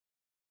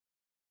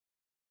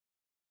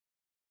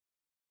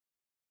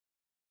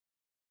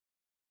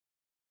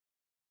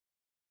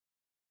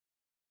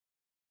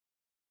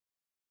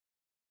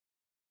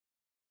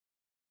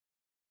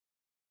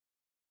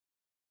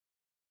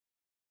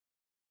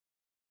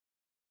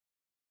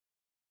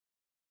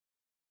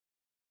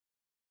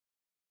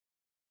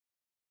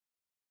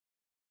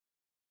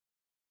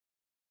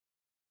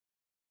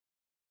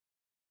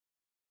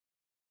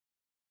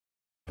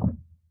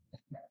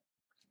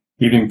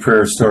Evening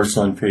prayer starts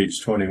on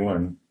page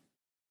 21.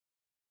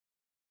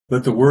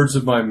 Let the words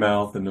of my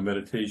mouth and the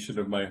meditation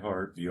of my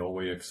heart be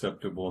always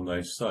acceptable in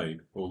thy sight,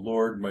 O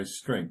Lord, my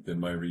strength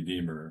and my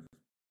Redeemer.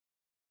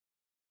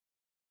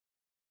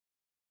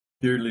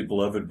 Dearly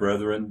beloved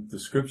brethren,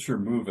 the Scripture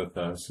moveth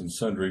us in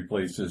sundry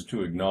places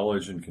to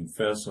acknowledge and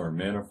confess our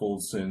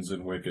manifold sins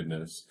and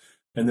wickedness,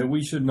 and that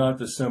we should not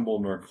dissemble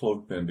nor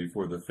cloak them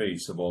before the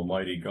face of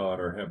Almighty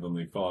God our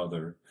Heavenly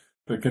Father,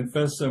 but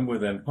confess them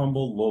with an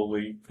humble,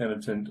 lowly,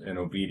 penitent, and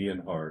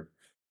obedient heart,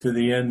 to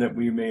the end that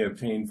we may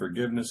obtain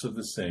forgiveness of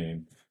the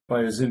same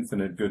by his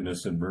infinite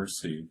goodness and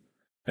mercy.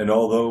 And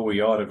although we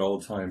ought at all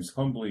times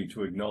humbly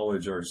to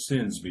acknowledge our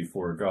sins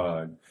before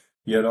God,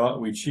 yet ought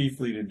we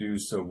chiefly to do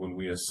so when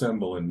we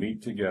assemble and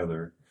meet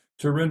together,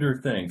 to render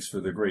thanks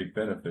for the great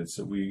benefits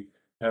that we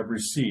have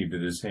received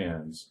at his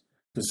hands,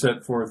 to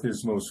set forth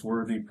his most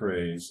worthy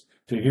praise,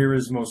 to hear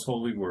his most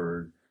holy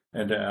word,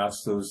 and to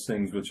ask those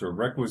things which are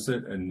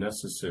requisite and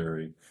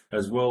necessary,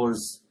 as well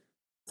as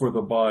for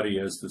the body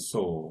as the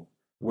soul.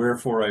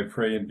 Wherefore I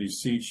pray and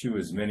beseech you,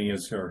 as many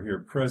as are here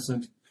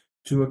present,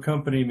 to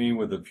accompany me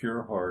with a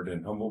pure heart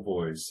and humble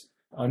voice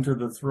unto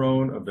the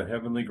throne of the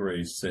heavenly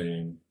grace,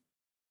 saying,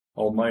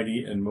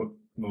 Almighty and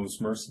most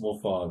merciful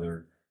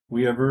Father,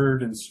 we have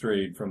erred and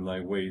strayed from thy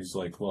ways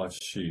like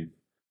lost sheep.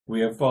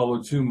 We have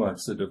followed too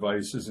much the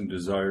devices and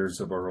desires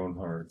of our own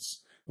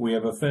hearts. We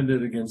have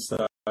offended against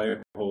thy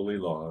holy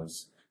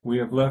laws. We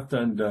have left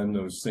undone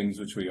those things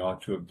which we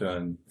ought to have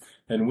done,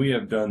 and we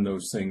have done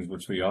those things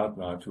which we ought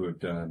not to have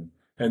done,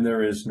 and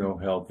there is no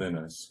help in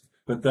us.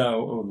 But thou,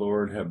 O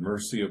Lord, have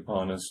mercy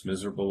upon us,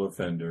 miserable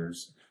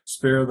offenders.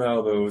 Spare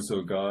thou those,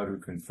 O God, who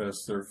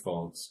confess their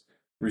faults.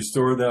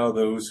 Restore thou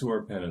those who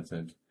are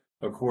penitent,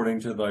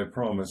 according to thy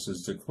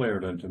promises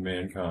declared unto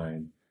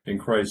mankind, in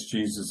Christ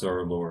Jesus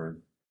our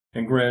Lord.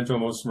 And grant, O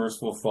most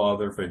merciful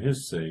Father, for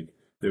his sake,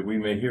 that we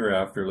may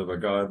hereafter live a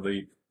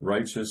godly,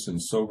 righteous,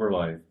 and sober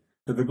life,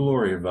 to the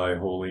glory of thy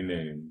holy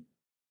name.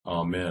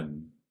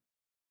 Amen.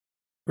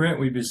 Grant,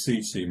 we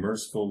beseech thee,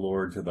 merciful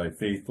Lord, to thy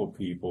faithful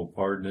people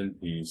pardon and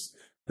peace,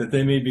 that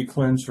they may be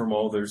cleansed from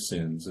all their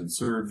sins, and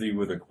serve thee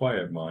with a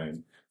quiet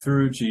mind,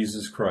 through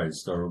Jesus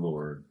Christ our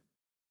Lord.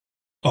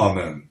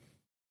 Amen.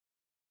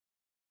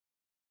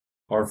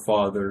 Our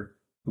Father,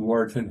 who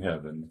art in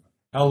heaven,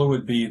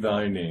 hallowed be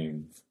thy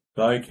name.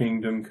 Thy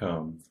kingdom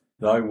come,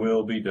 thy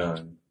will be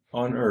done,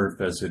 on earth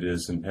as it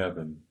is in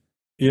heaven.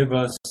 Give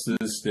us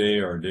this day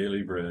our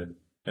daily bread,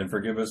 and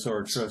forgive us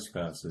our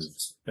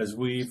trespasses, as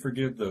we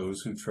forgive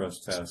those who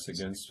trespass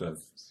against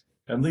us.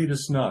 And lead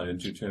us not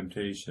into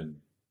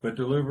temptation, but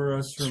deliver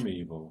us from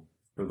evil.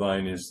 For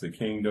thine is the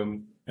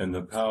kingdom, and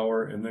the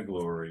power, and the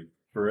glory,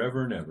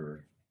 forever and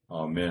ever.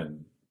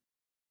 Amen.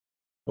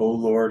 O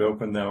Lord,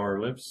 open thou our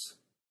lips,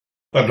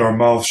 and our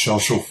mouth shall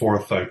show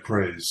forth thy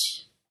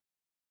praise.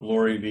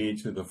 Glory be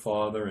to the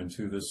Father, and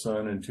to the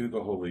Son, and to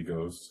the Holy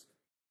Ghost.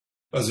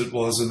 As it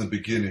was in the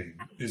beginning,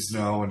 is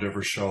now, and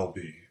ever shall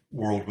be,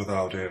 world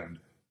without end.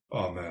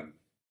 Amen.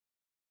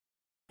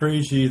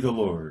 Praise ye the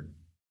Lord.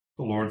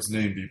 The Lord's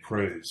name be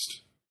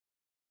praised.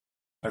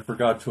 I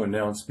forgot to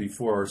announce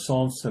before our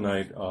Psalms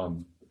tonight,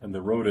 and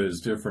the rota is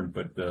different,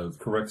 but the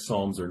correct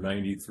Psalms are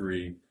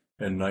 93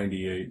 and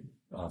 98.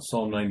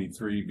 Psalm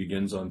 93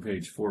 begins on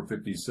page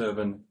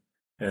 457,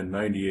 and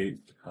 98,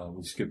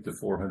 we skip to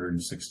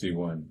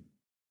 461.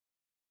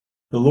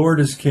 The Lord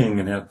is king,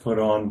 and hath put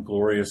on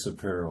glorious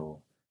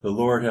apparel. The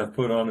Lord hath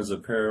put on his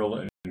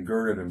apparel, and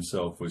girded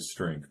himself with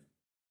strength.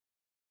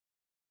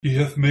 He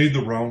hath made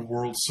the round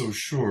world so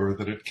sure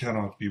that it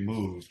cannot be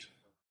moved.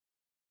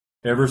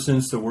 Ever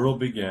since the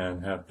world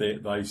began hath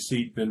thy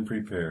seat been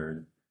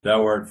prepared.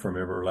 Thou art from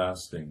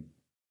everlasting.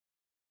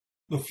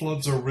 The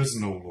floods are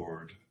risen, O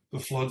Lord. The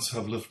floods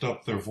have lifted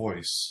up their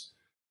voice.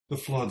 The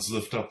floods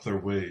lift up their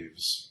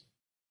waves.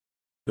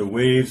 The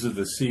waves of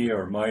the sea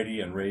are mighty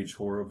and rage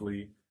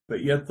horribly,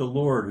 but yet the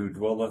Lord who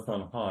dwelleth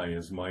on high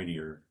is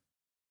mightier.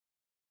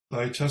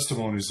 Thy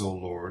testimonies, O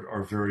Lord,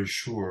 are very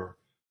sure.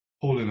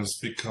 Holiness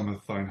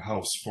becometh thine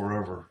house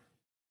forever.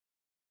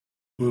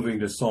 Moving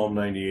to Psalm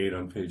 98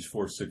 on page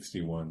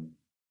 461.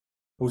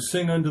 O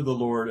sing unto the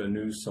Lord a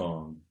new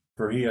song,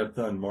 for he hath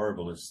done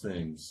marvelous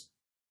things.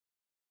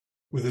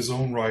 With his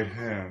own right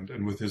hand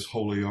and with his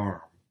holy arm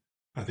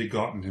hath he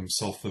gotten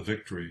himself the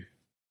victory.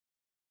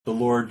 The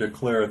Lord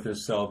declareth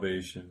his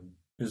salvation.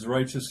 His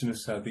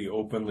righteousness hath he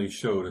openly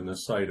showed in the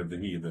sight of the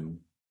heathen.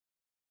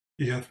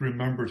 He hath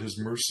remembered his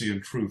mercy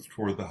and truth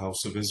toward the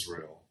house of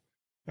Israel,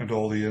 and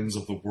all the ends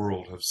of the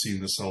world have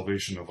seen the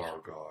salvation of our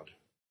God.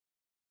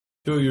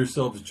 Show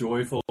yourselves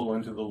joyful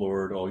unto the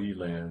Lord, all ye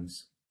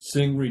lands.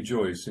 Sing,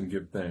 rejoice, and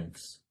give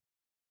thanks.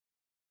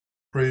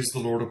 Praise the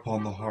Lord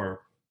upon the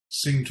harp.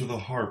 Sing to the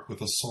harp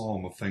with a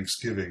psalm of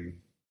thanksgiving.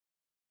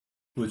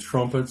 With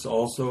trumpets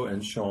also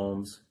and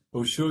psalms,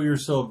 O show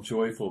yourself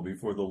joyful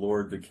before the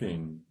Lord the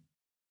King.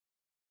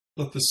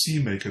 Let the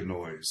sea make a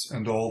noise,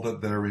 and all that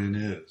therein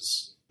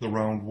is, the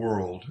round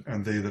world,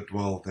 and they that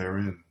dwell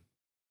therein.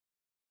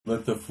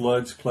 Let the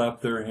floods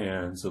clap their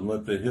hands, and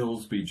let the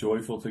hills be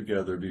joyful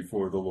together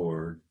before the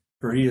Lord.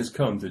 for he has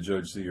come to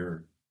judge the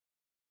earth.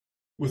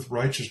 With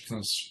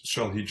righteousness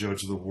shall he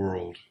judge the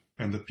world,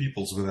 and the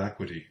peoples with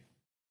equity.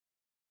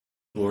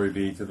 Glory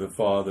be to the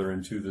Father,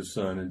 and to the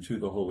Son, and to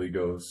the Holy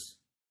Ghost.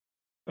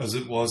 As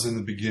it was in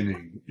the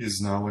beginning,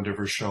 is now, and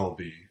ever shall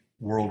be,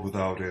 world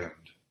without end.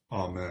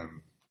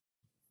 Amen.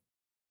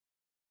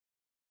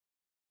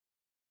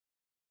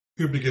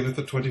 Here beginneth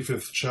the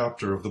 25th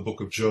chapter of the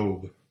book of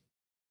Job.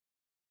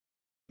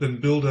 Then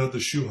Bildad the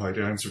Shuhite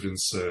answered and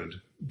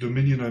said,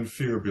 Dominion and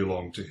fear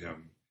belong to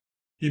him.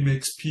 He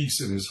makes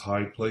peace in his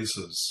high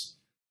places.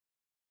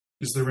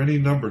 Is there any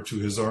number to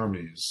his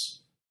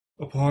armies?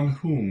 Upon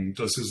whom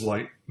does his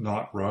light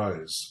not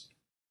rise?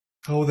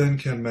 How then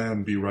can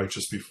man be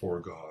righteous before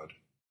God?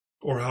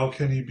 Or how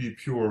can he be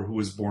pure who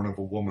is born of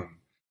a woman?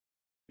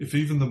 If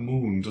even the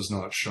moon does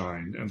not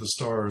shine, and the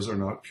stars are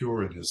not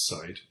pure in his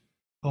sight,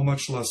 how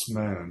much less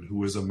man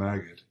who is a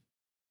maggot,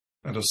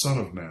 and a son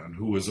of man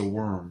who is a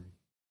worm?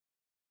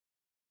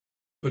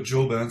 But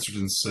Job answered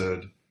and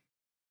said,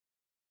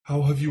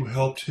 How have you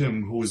helped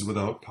him who is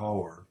without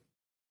power?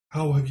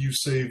 How have you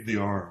saved the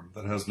arm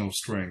that has no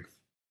strength?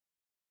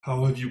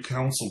 How have you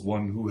counseled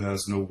one who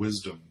has no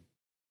wisdom?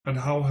 And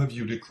how have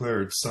you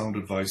declared sound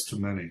advice to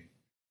many?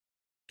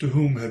 To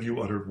whom have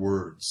you uttered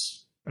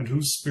words? And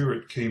whose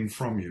spirit came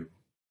from you?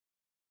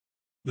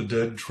 The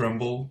dead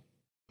tremble,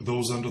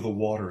 those under the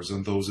waters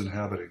and those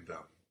inhabiting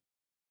them.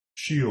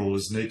 Sheol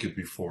is naked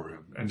before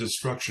him, and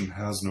destruction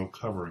has no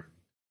covering.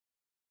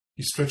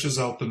 He stretches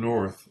out the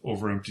north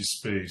over empty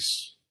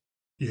space.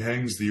 He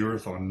hangs the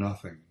earth on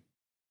nothing.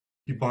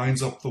 He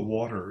binds up the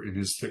water in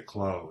his thick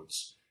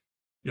clouds,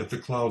 yet the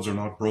clouds are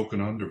not broken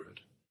under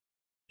it.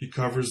 He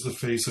covers the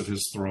face of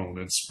his throne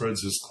and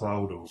spreads his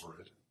cloud over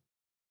it.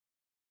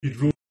 He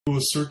drew a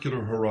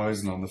circular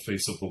horizon on the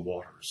face of the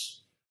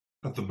waters,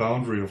 at the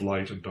boundary of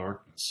light and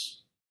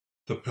darkness.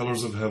 The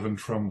pillars of heaven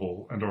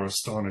tremble and are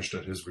astonished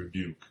at his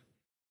rebuke.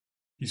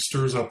 He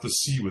stirs up the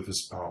sea with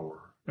his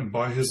power, and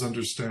by his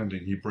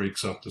understanding he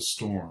breaks up the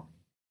storm.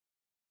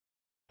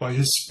 By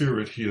his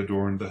spirit he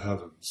adorned the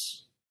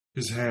heavens.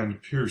 His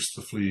hand pierced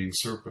the fleeing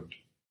serpent.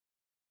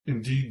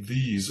 Indeed,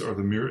 these are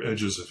the mere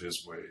edges of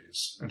his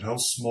ways, and how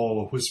small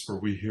a whisper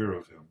we hear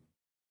of him.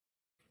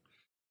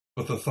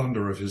 But the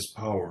thunder of his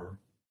power,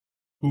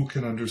 who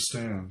can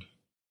understand?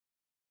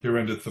 Here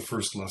endeth the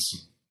first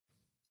lesson.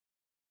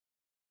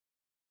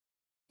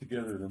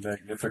 Together the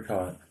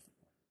Magnificat.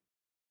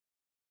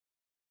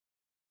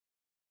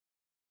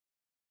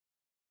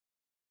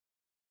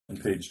 On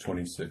page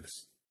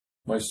 26.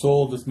 My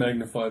soul doth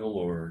magnify the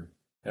Lord,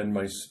 and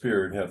my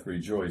spirit hath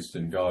rejoiced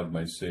in God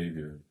my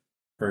Saviour.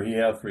 For he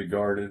hath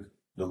regarded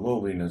the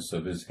lowliness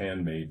of his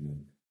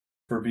handmaiden.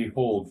 For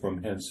behold,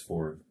 from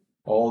henceforth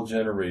all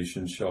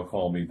generations shall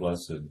call me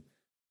blessed.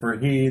 For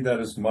he that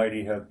is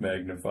mighty hath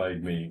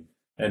magnified me,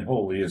 and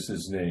holy is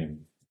his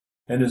name.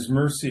 And his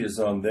mercy is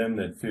on them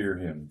that fear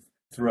him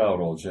throughout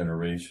all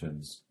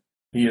generations.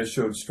 He has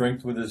showed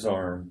strength with his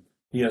arm.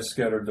 He hath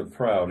scattered the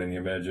proud in the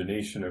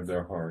imagination of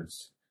their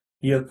hearts.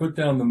 He hath put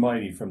down the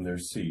mighty from their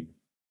seat,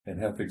 and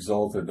hath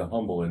exalted the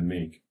humble and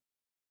meek.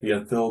 He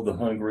hath filled the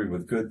hungry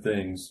with good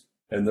things,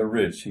 and the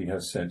rich he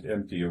hath sent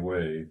empty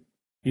away.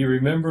 He,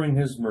 remembering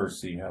his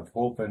mercy, hath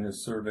hope in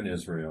his servant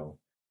Israel,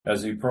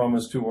 as he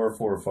promised to our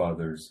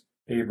forefathers,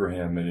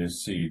 Abraham and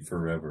his seed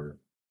forever.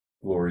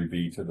 Glory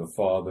be to the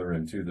Father,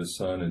 and to the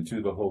Son, and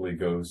to the Holy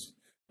Ghost,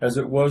 as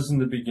it was in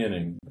the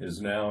beginning,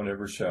 is now, and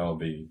ever shall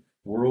be,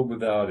 world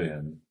without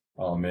end.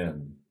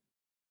 Amen.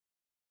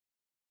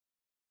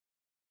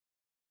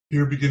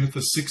 Here beginneth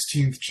the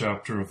 16th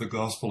chapter of the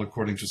Gospel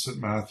according to St.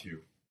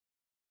 Matthew.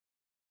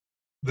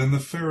 Then the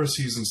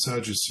Pharisees and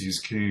Sadducees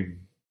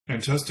came,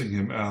 and testing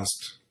him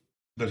asked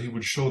that he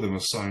would show them a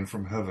sign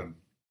from heaven.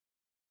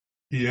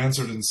 He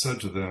answered and said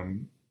to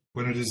them,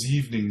 When it is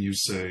evening, you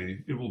say,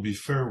 It will be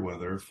fair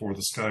weather, for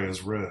the sky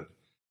is red.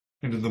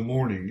 And in the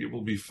morning it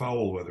will be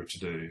foul weather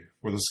today,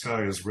 for the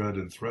sky is red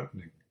and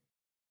threatening.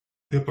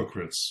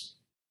 Hypocrites,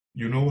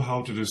 you know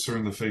how to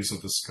discern the face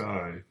of the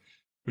sky,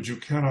 but you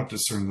cannot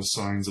discern the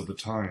signs of the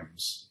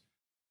times.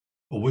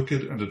 A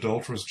wicked and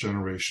adulterous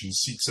generation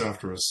seeks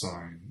after a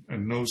sign,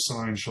 and no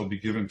sign shall be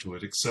given to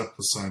it except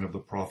the sign of the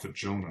prophet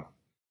Jonah.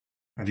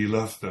 And he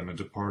left them and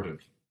departed.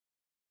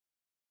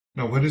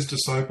 Now when his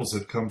disciples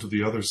had come to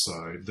the other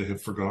side, they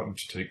had forgotten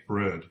to take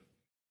bread.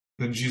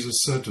 Then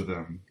Jesus said to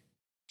them,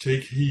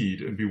 Take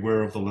heed and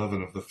beware of the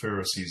leaven of the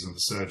Pharisees and the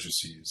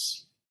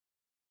Sadducees.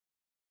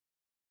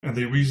 And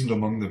they reasoned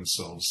among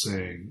themselves,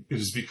 saying, It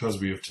is because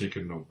we have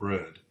taken no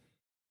bread.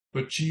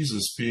 But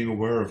Jesus, being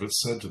aware of it,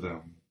 said to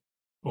them,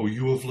 O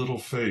you of little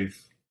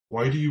faith,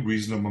 why do you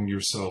reason among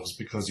yourselves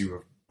because you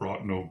have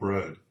brought no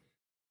bread?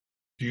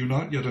 Do you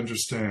not yet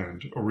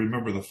understand, or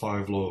remember the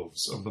 5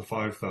 loaves of the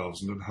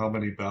 5,000, and how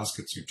many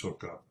baskets you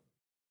took up?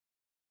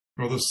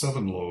 Nor the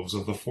 7 loaves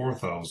of the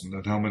 4,000,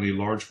 and how many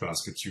large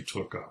baskets you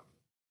took up?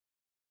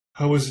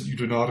 How is it you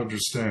do not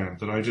understand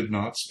that I did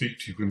not speak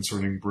to you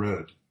concerning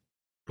bread,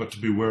 but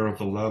to beware of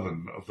the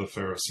leaven of the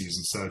Pharisees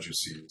and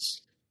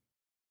Sadducees?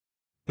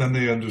 Then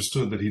they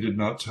understood that he did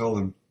not tell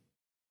them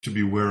to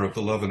beware of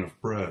the leaven of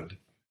bread,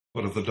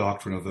 but of the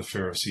doctrine of the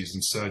Pharisees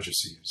and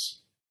Sadducees.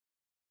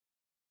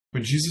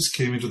 When Jesus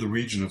came into the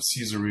region of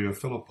Caesarea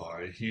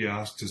Philippi, he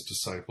asked his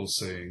disciples,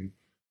 saying,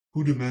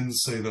 "Who do men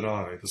say that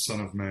I, the Son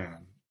of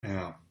Man,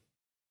 am?"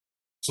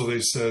 So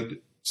they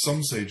said,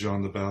 "Some say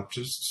John the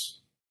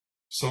Baptist,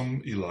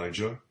 some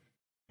Elijah,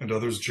 and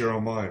others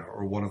Jeremiah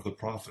or one of the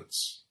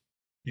prophets."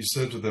 He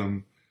said to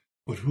them,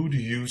 "But who do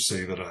you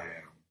say that I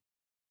am?"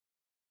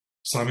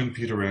 Simon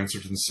Peter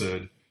answered and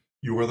said,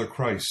 "You are the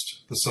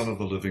Christ, the Son of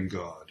the living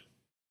God."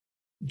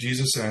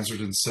 Jesus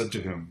answered and said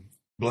to him,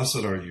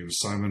 "Blessed are you,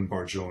 Simon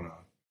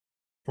Bar-Jonah,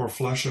 for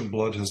flesh and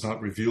blood has not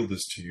revealed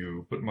this to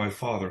you, but my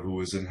Father who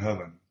is in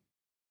heaven.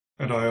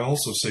 And I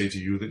also say to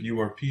you that you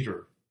are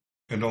Peter,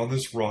 and on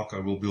this rock I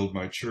will build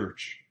my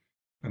church,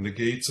 and the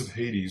gates of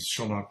Hades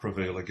shall not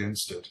prevail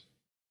against it.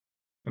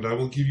 And I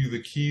will give you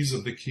the keys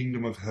of the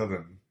kingdom of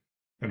heaven,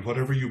 and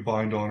whatever you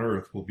bind on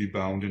earth will be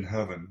bound in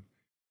heaven,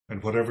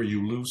 and whatever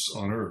you loose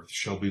on earth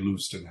shall be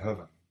loosed in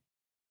heaven."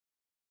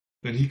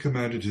 Then he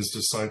commanded his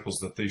disciples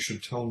that they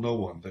should tell no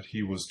one that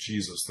he was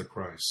Jesus the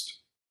Christ.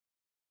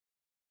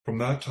 From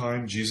that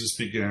time Jesus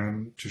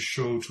began to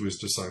show to his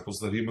disciples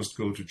that he must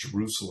go to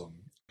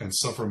Jerusalem and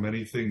suffer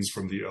many things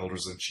from the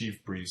elders and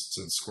chief priests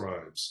and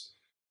scribes,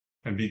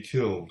 and be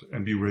killed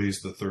and be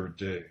raised the third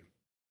day.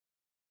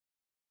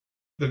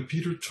 Then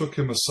Peter took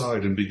him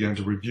aside and began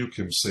to rebuke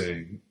him,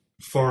 saying,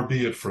 "Far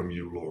be it from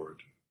you,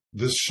 Lord.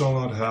 This shall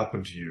not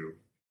happen to you."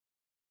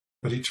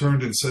 But he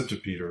turned and said to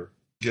Peter,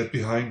 "Get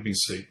behind me,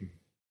 Satan.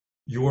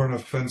 You are an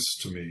offense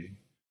to me,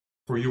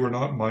 for you are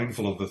not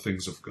mindful of the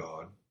things of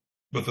God,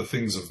 but the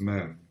things of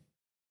men."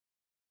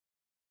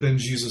 Then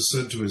Jesus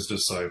said to his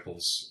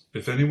disciples,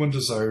 "If anyone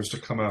desires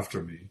to come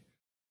after me,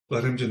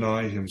 let him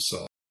deny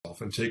himself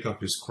and take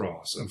up his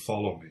cross and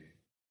follow me.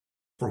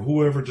 For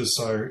whoever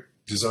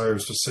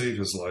desires to save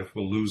his life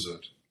will lose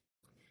it,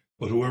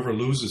 but whoever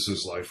loses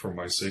his life for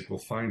my sake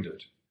will find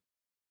it.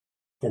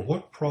 For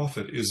what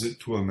profit is it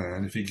to a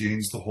man if he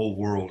gains the whole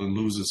world and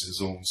loses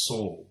his own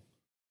soul?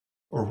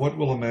 Or what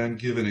will a man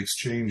give in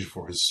exchange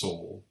for his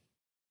soul?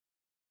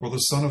 For the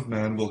Son of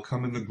Man will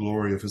come in the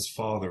glory of his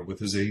Father with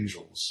his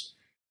angels,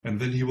 and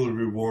then he will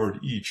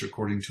reward each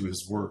according to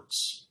his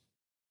works.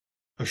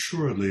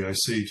 Assuredly, I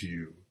say to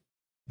you,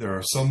 there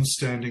are some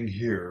standing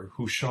here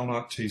who shall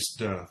not taste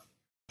death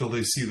till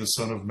they see the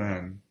Son of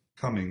Man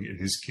coming in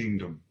his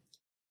kingdom."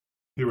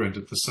 Here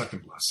ended the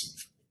second lesson.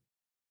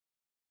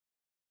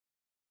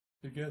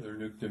 Together,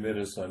 Nunc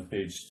Dimittis on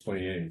page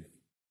 28.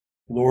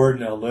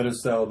 Lord, now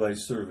lettest thou thy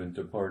servant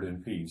depart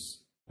in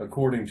peace,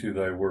 according to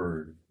thy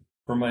word.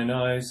 For mine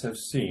eyes have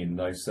seen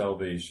thy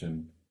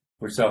salvation,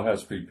 which thou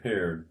hast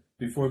prepared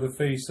before the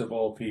face of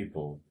all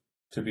people,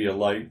 to be a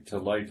light to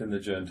lighten the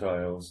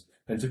Gentiles,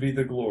 and to be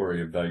the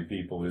glory of thy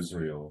people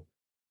Israel.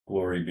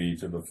 Glory be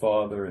to the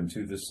Father, and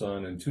to the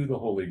Son, and to the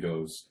Holy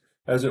Ghost,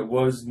 as it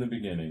was in the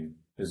beginning,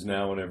 is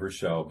now, and ever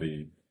shall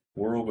be,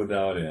 world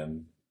without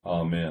end.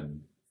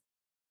 Amen.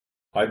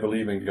 I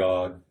believe in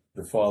God,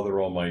 the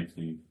Father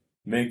Almighty,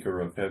 maker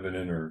of heaven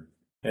and earth,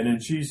 and in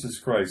Jesus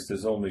Christ,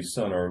 his only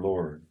Son, our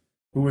Lord,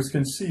 who was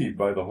conceived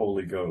by the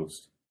Holy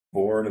Ghost,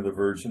 born of the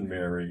Virgin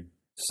Mary,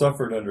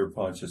 suffered under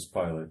Pontius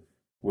Pilate,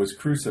 was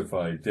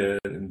crucified, dead,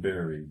 and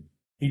buried.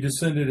 He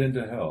descended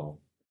into hell.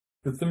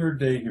 The third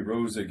day he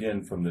rose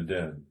again from the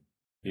dead.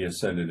 He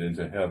ascended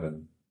into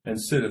heaven,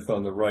 and sitteth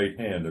on the right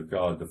hand of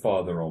God the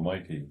Father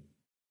Almighty.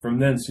 From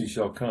thence he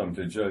shall come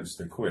to judge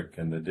the quick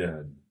and the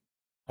dead.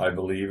 I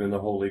believe in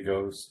the Holy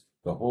Ghost,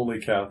 the Holy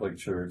Catholic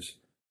Church,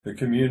 the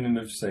communion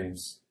of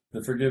saints,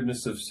 the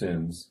forgiveness of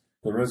sins,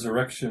 the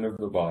resurrection of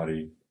the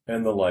body,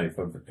 and the life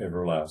of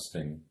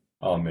everlasting.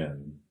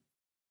 Amen.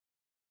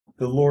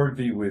 The Lord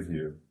be with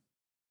you.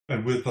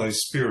 And with thy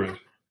spirit.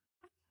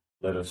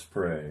 Let us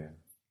pray.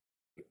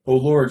 O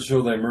Lord,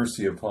 show thy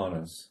mercy upon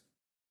us.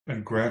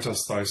 And grant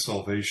us thy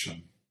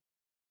salvation.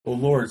 O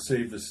Lord,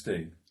 save the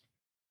state.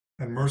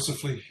 And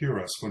mercifully hear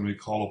us when we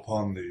call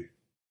upon thee.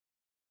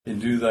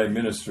 Endue thy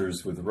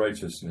ministers with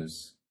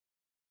righteousness.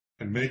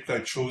 And make thy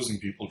chosen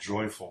people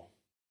joyful.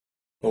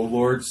 O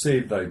Lord,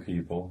 save thy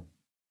people.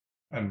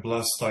 And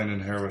bless thine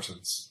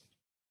inheritance.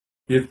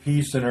 Give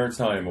peace in our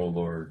time, O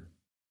Lord.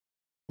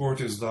 For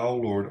it is thou,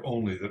 Lord,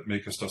 only that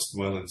makest us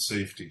dwell in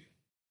safety.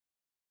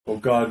 O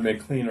God,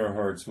 make clean our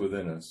hearts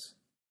within us.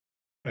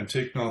 And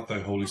take not thy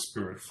Holy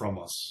Spirit from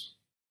us.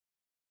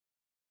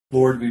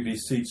 Lord, we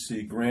beseech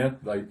thee,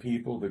 grant thy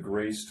people the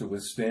grace to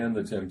withstand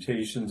the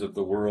temptations of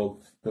the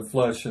world, the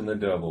flesh, and the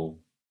devil,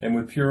 and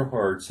with pure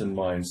hearts and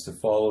minds to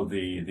follow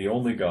thee, the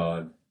only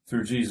God,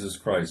 through Jesus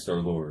Christ our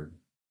Lord.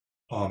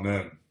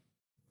 Amen.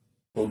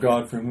 O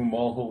God, from whom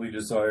all holy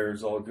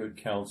desires, all good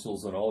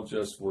counsels, and all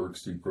just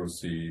works do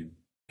proceed,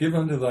 give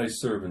unto thy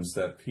servants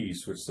that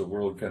peace which the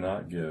world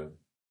cannot give,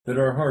 that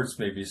our hearts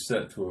may be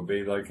set to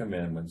obey thy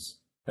commandments,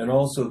 and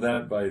also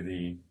that by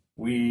thee,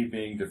 we,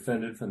 being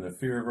defended from the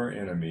fear of our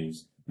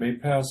enemies, may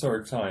pass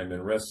our time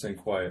in rest and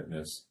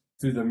quietness,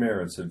 through the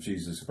merits of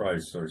Jesus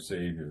Christ our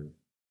Savior.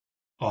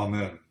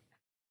 Amen.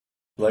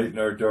 Lighten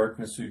our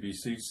darkness, we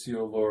beseech thee,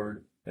 O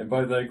Lord, and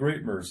by thy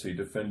great mercy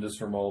defend us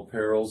from all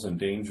perils and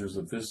dangers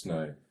of this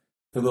night,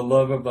 for the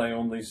love of thy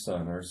only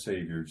Son, our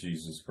Savior,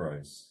 Jesus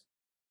Christ.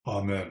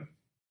 Amen.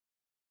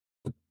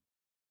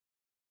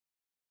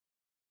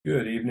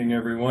 Good evening,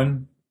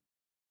 everyone.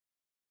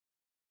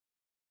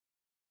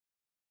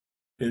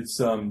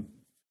 It's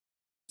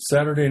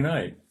Saturday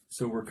night,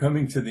 so we're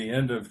coming to the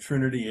end of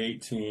Trinity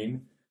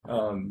 18.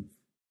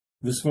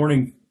 This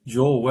morning,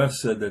 Joel West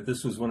said that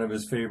this was one of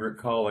his favorite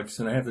collects,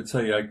 and I have to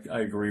tell you, I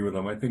agree with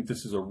him. I think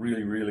this is a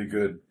really, really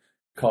good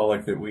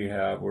collect that we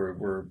have.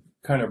 We're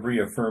kind of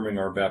reaffirming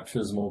our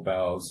baptismal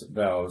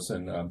vows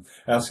and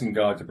asking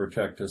God to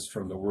protect us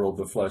from the world,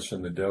 the flesh,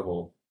 and the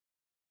devil.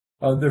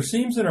 There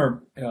seems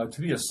to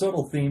be a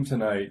subtle theme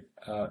tonight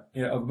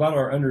about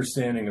our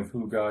understanding of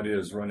who God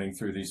is running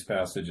through these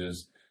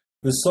passages.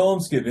 The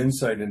Psalms give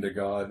insight into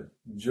God.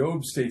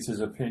 Job states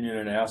his opinion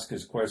and asks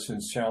his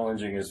questions,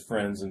 challenging his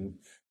friends and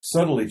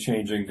subtly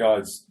challenging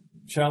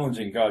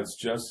God's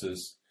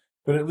justice.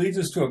 But it leads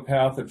us to a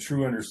path of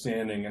true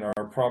understanding and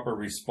our proper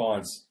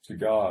response to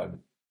God.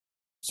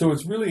 So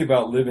it's really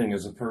about living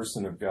as a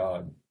person of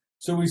God.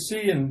 So we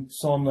see in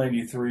Psalm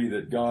 93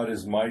 that God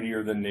is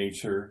mightier than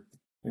nature.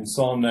 In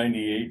Psalm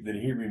 98, that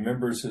he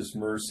remembers his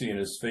mercy and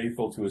is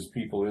faithful to his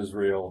people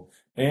Israel,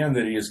 and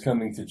that he is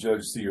coming to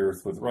judge the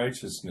earth with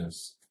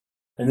righteousness.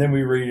 And then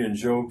we read in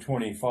Job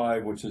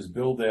 25, which is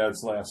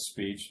Bildad's last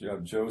speech,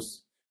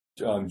 Job's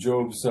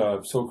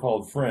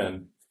so-called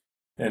friend,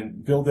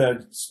 and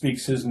Bildad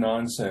speaks his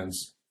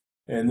nonsense.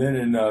 And then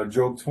in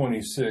Job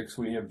 26,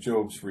 we have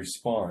Job's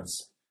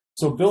response.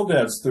 So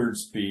Bildad's third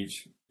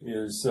speech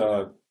is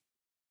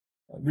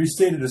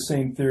restated the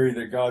same theory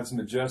that God's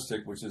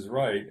majestic, which is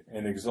right,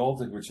 and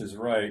exalted, which is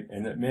right,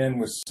 and that man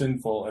was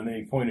sinful. And then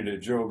he pointed at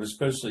Job,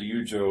 especially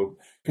you, Job,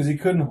 because he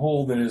couldn't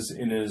hold in his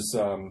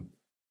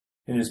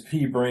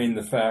pea brain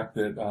the fact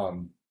that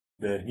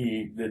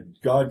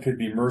God could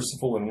be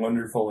merciful and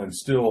wonderful, and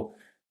still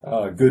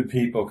good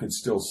people could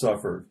still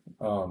suffer.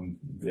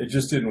 It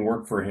just didn't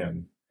work for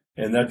him,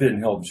 and that didn't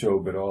help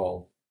Job at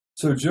all.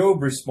 So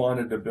Job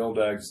responded to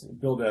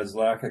Bildad's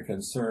lack of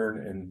concern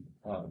and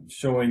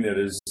showing that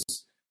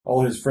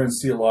all his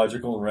friends'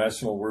 theological and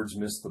rational words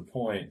missed the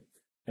point.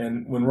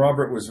 And when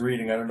Robert was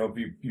reading, I don't know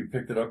if you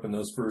picked it up in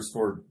those first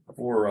four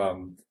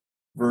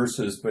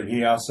verses, but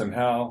he asked him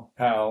how,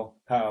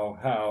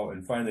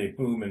 and finally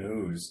whom and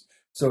whose.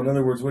 So in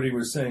other words, what he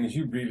was saying is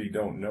you really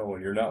don't know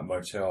and you're not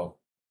much help.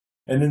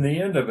 And in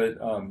the end of it,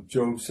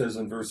 Job says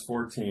in verse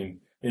 14,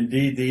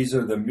 indeed, these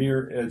are the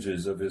mere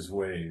edges of his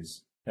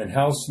ways, and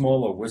how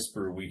small a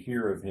whisper we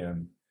hear of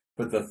him,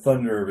 but the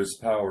thunder of his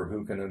power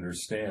who can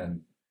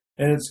understand?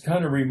 And it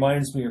kind of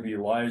reminds me of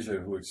Elijah,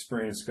 who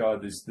experienced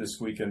God this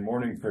week in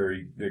morning prayer.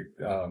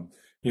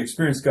 He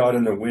experienced God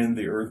in the wind,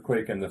 the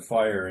earthquake, and the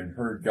fire, and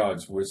heard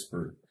God's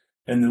whisper.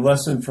 And the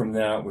lesson from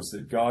that was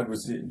that God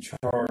was in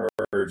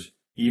charge,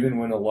 even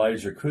when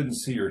Elijah couldn't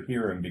see or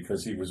hear him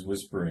because he was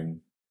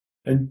whispering.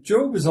 And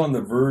Job is on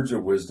the verge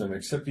of wisdom,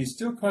 except he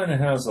still kind of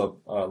has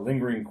a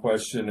lingering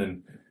question,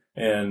 and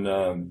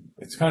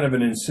it's kind of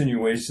an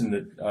insinuation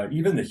that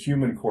even the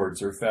human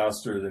courts are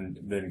faster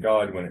than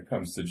God when it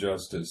comes to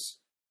justice.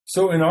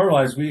 So in our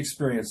lives, we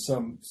experience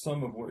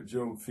some of what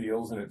Job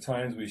feels, and at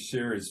times we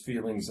share his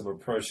feelings of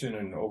oppression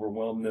and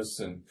overwhelmedness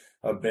and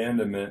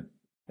abandonment.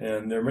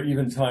 And there are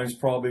even times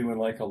probably when,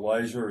 like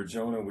Elijah or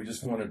Jonah, we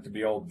just want it to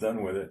be all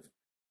done with it.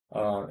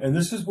 And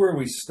this is where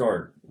we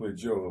start with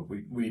Job.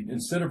 We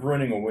instead of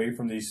running away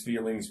from these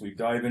feelings, we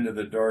dive into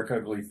the dark,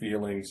 ugly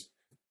feelings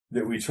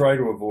that we try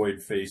to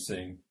avoid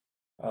facing.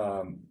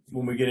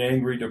 When we get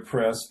angry,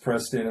 depressed,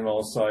 pressed in on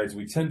all sides,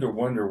 we tend to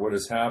wonder what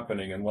is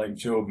happening, and like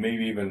Job,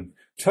 maybe even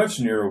touch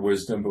nearer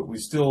wisdom, but we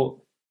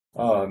still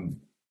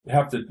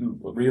have to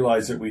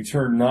realize that we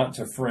turn not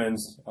to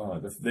friends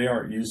if they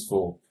aren't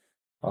useful.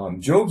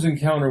 Job's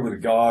encounter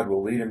with God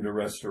will lead him to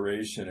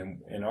restoration,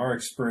 and our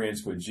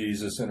experience with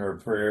Jesus in our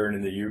prayer and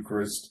in the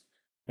Eucharist,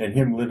 and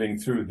him living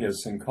through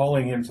his and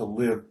calling him to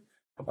live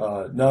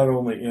not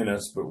only in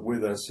us, but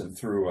with us and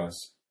through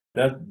us.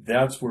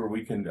 That's where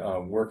we can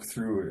work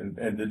through,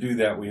 and to do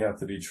that we have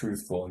to be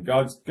truthful. And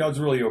God's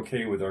really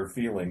okay with our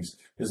feelings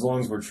as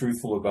long as we're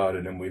truthful about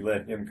it and we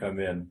let him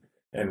come in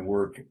and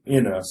work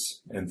in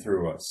us and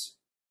through us.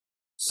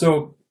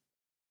 So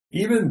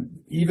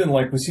even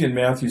like we see in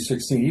Matthew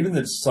 16, even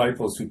the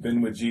disciples who've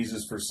been with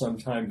Jesus for some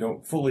time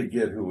don't fully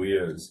get who he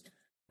is.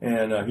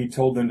 And he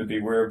told them to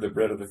beware of the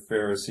bread of the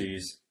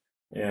Pharisees,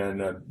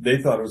 and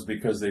they thought it was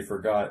because they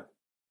forgot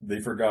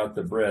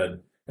the bread.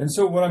 And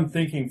so what I'm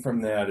thinking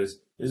from that is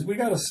we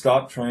got to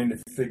stop trying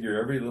to figure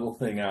every little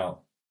thing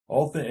out.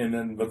 And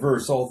then the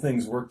verse, all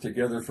things work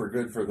together for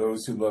good for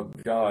those who love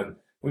God.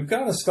 We've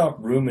got to stop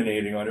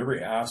ruminating on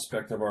every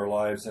aspect of our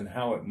lives and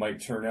how it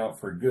might turn out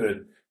for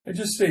good, and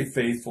just stay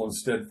faithful and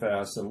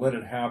steadfast and let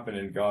it happen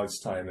in God's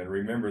time, and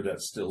remember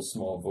that still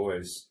small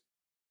voice.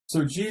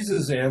 So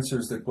Jesus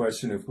answers the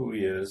question of who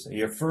he is.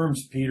 He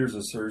affirms Peter's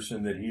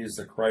assertion that he is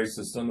the Christ,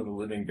 the Son of the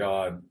living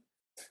God.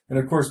 And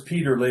of course,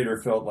 Peter later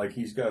felt like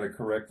he's got to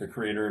correct the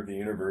creator of the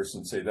universe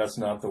and say that's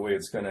not the way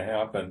it's going to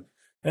happen.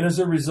 And as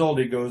a result,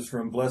 he goes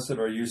from, "Blessed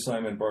are you,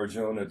 Simon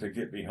Bar-Jonah," to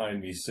 "Get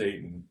behind me,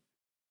 Satan."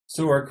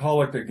 So our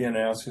collect again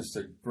asks us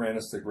to grant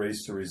us the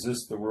grace to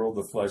resist the world,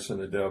 the flesh, and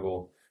the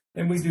devil.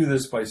 And we do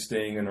this by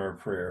staying in our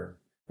prayer.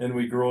 And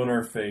we grow in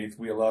our faith.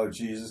 We allow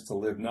Jesus to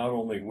live not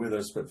only with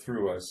us, but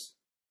through us.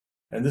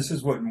 And this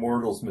is what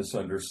mortals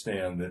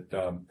misunderstand,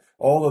 that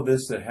all of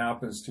this that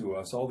happens to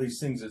us, all these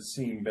things that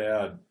seem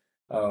bad,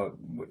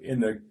 in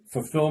the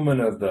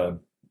fulfillment of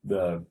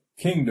the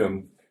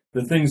kingdom,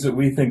 the things that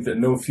we think that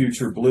no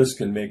future bliss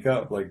can make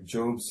up, like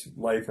Job's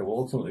life will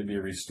ultimately be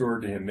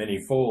restored to him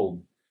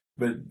manyfold,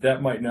 but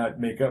that might not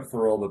make up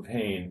for all the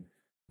pain.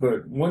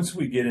 But once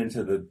we get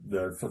into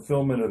the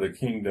fulfillment of the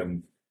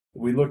kingdom,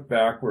 we look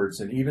backwards,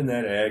 and even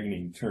that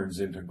agony turns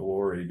into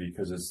glory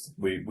because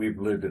we've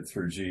lived it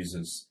through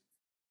Jesus.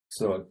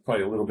 So it's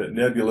probably a little bit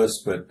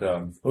nebulous, but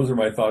those are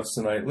my thoughts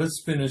tonight.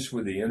 Let's finish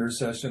with the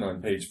intercession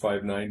on page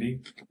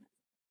 590.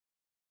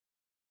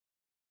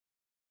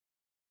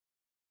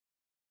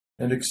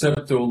 And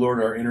accept, O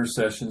Lord, our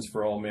intercessions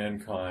for all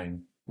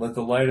mankind. Let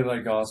the light of thy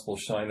gospel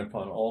shine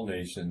upon all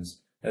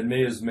nations, and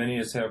may as many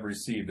as have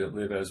received it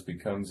live as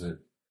becomes it.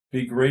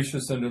 Be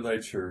gracious unto thy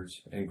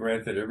church, and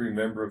grant that every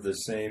member of the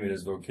same in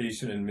his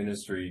vocation and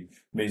ministry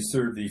may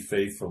serve thee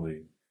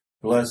faithfully.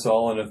 Bless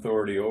all in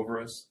authority over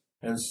us,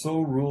 and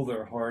so rule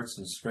their hearts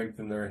and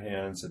strengthen their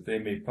hands, that they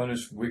may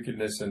punish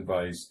wickedness and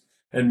vice,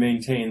 and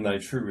maintain thy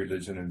true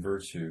religion and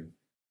virtue.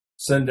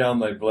 Send down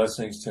thy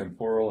blessings,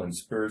 temporal and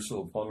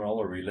spiritual, upon all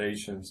our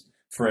relations,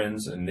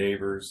 friends, and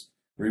neighbors.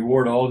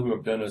 Reward all who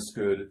have done us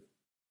good,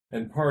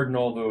 and pardon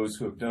all those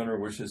who have done or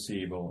wish us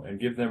evil, and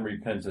give them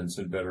repentance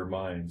and better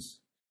minds.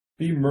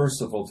 Be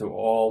merciful to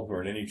all who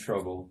are in any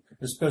trouble,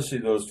 especially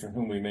those for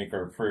whom we make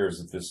our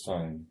prayers at this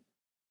time.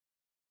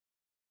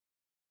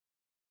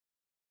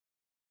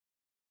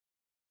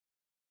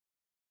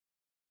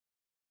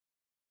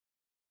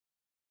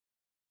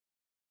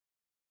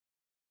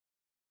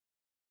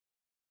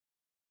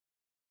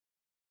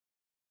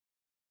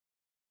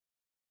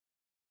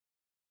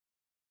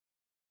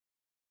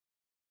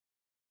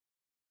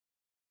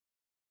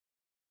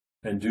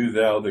 And do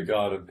thou, the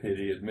God of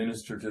pity,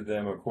 administer to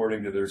them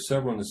according to their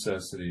several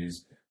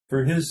necessities,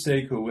 for his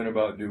sake who went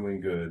about doing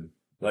good,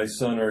 thy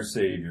Son, our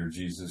Savior,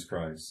 Jesus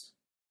Christ.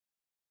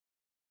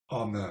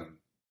 Amen.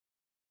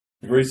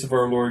 The grace of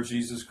our Lord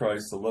Jesus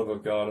Christ, the love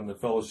of God, and the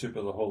fellowship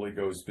of the Holy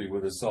Ghost be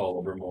with us all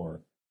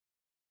evermore.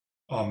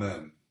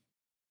 Amen.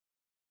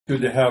 Good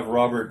to have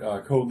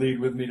Robert co-lead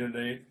with me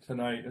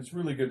tonight. It's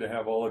really good to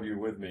have all of you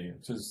with me.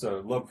 Just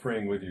love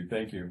praying with you.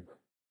 Thank you.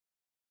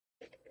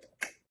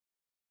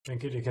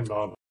 Thank you, Deacon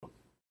Bob.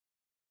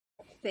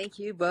 Thank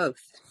you both.